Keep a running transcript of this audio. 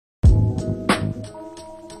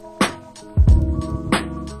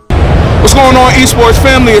What's going on, Esports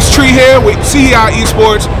family? It's Tree here with CEI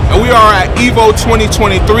Esports, and we are at EVO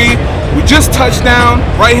 2023. We just touched down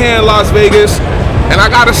right here in Las Vegas, and I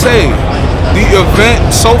gotta say, the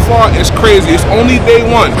event so far is crazy. It's only day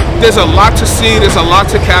one. There's a lot to see, there's a lot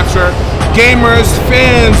to capture. Gamers,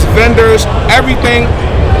 fans, vendors, everything,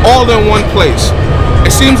 all in one place.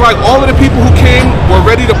 It seems like all of the people who came were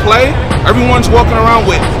ready to play. Everyone's walking around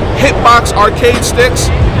with hitbox arcade sticks,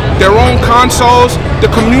 their own consoles. The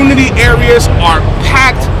community areas are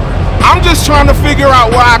packed. I'm just trying to figure out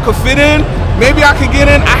where I could fit in. Maybe I could get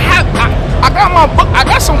in. I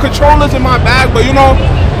got some controllers in my bag, but you know,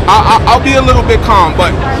 I'll be a little bit calm.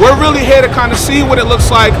 But we're really here to kind of see what it looks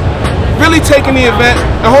like, really taking the event,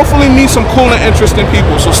 and hopefully meet some cool and interesting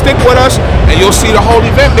people. So stick with us, and you'll see the whole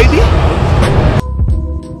event, baby.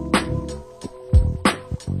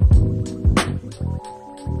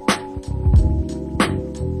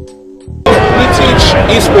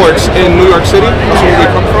 Esports in New York City, that's where we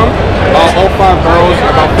come from. All 5 boroughs,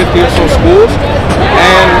 about 50 or so schools.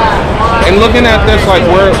 And looking at this, like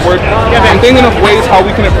I'm thinking of ways how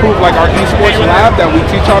we can improve like our esports lab that we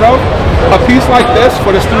teach out of. A piece like this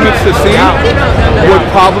for the students to see would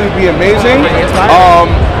probably be amazing.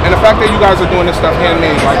 And the fact that you guys are doing this stuff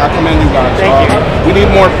handmade, like I commend you guys. Thank you. We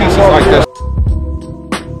need more pieces like this.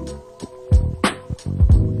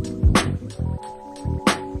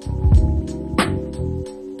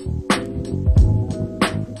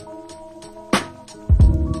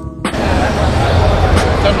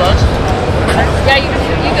 Yeah, you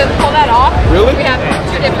can pull that off. Really? We have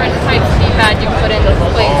 2 different types of D-pad you can put into the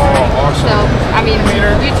place. Awesome. So, I mean,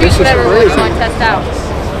 you choose whatever one you want to test out.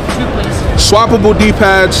 Swappable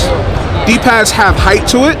D-pads. D-pads have height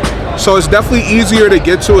to it, so it's definitely easier to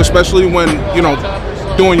get to, especially when, you know,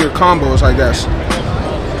 doing your combos, I guess.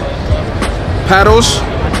 Paddles,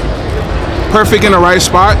 perfect in the right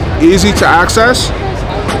spot, easy to access.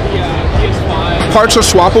 Parts are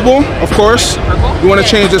swappable, of course. You want to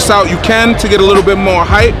change this out, you can, to get a little bit more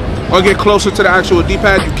height or get closer to the actual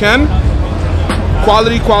D-pad, you can.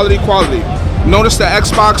 Quality, quality, quality. Notice the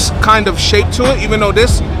Xbox kind of shape to it, even though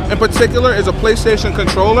this in particular is a PlayStation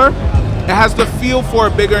controller. It has the feel for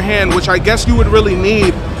a bigger hand, which I guess you would really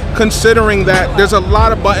need, considering that there's a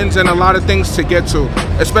lot of buttons and a lot of things to get to,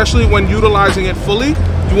 especially when utilizing it fully.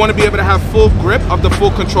 You want to be able to have full grip of the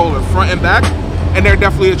full controller, front and back, and they're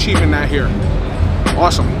definitely achieving that here.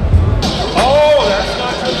 Awesome. Oh, that's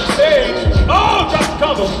not the stage. Oh, drop the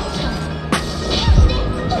combo.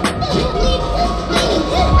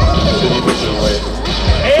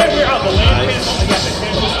 And we're out the land panel. I got the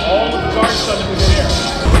campus, all of the guard stuff in there.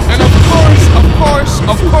 And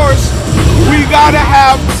of course, we gotta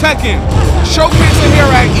have Tekken. Showcasing here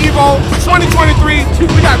at EVO 2023,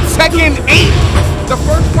 we got Tekken 8. The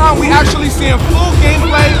first time we actually seeing full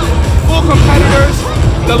gameplay, full competitors.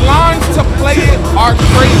 The lines to play it are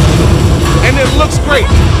crazy, and it looks great.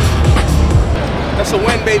 That's a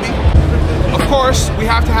win, baby. Of course, we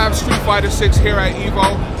have to have Street Fighter 6 here at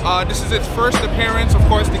EVO. This is its first appearance. Of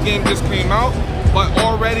course, the game just came out, but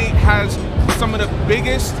already has some of the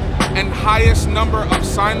biggest and highest number of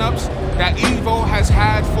signups that EVO has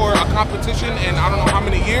had for a competition in I don't know how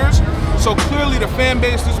many years. So clearly the fan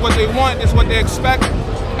base is what they want, is what they expect,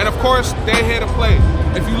 and of course, they're here to play.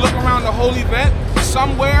 If you look around the whole event,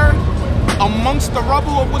 somewhere amongst the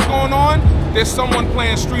rubble of what's going on, there's someone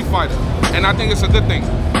playing Street Fighter, and I think it's a good thing.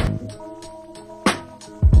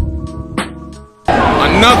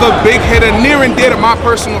 Another big hitter near and dear to my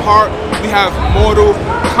personal heart, we have Mortal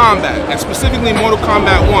Kombat, and specifically Mortal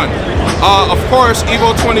Kombat 1. Of course,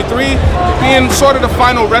 EVO 23 being sort of the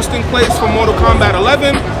final resting place for Mortal Kombat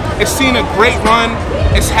 11. It's seen a great run.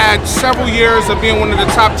 It's had several years of being one of the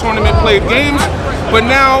top tournament played games. But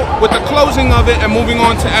now, with the closing of it and moving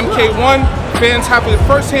on to MK1, fans have a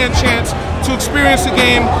first-hand chance to experience the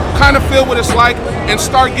game, kind of feel what it's like, and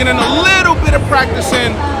start getting a little bit of practice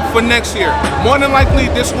in for next year. More than likely,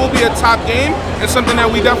 this will be a top game and something that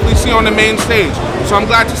we definitely see on the main stage. So I'm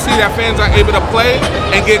glad to see that fans are able to play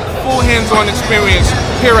and get full hands-on experience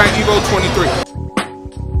here at EVO 23.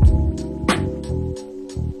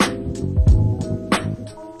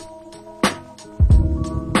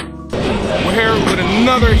 With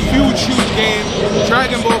another huge game,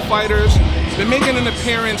 Dragon Ball Fighters. Been making an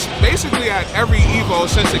appearance basically at every EVO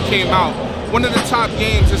since it came out. One of the top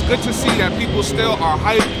games. It's good to see that people still are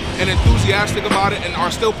hyped and enthusiastic about it and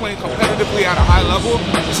are still playing competitively at a high level.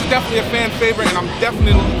 This is definitely a fan favorite, and I'm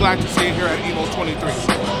definitely glad to see it here at EVO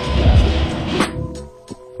 23.